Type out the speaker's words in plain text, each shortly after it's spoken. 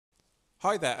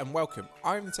Hi there and welcome,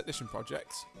 I'm the Technician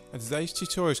Project, and today's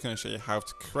tutorial is going to show you how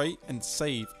to create and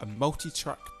save a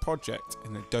multi-track project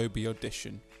in Adobe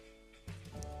Audition.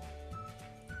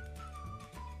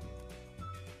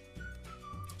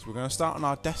 So we're going to start on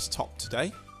our desktop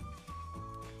today.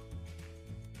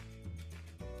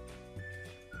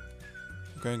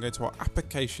 We're going to go to our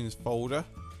Applications folder,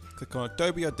 click on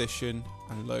Adobe Audition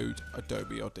and load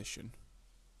Adobe Audition.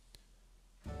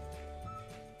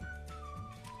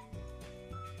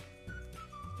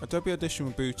 Adobe Audition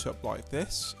will boot up like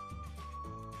this.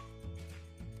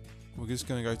 We're just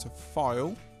going to go to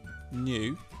File,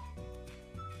 New,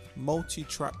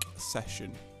 Multi-Track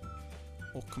Session,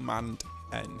 or Command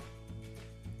N.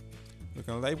 We're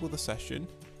going to label the session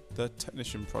the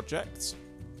Technician Project.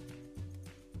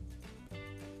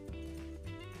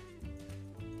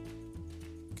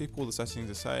 Keep all the settings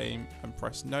the same and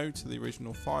press No to the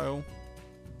original file.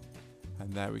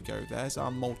 And there we go, there's our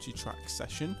multi-track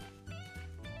session.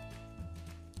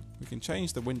 We can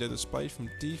change the window display from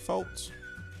default.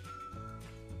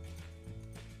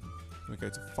 We go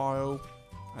to File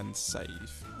and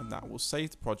Save, and that will save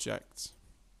the project.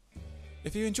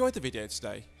 If you enjoyed the video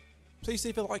today, please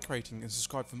leave a like rating and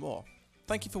subscribe for more.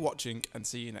 Thank you for watching and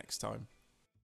see you next time.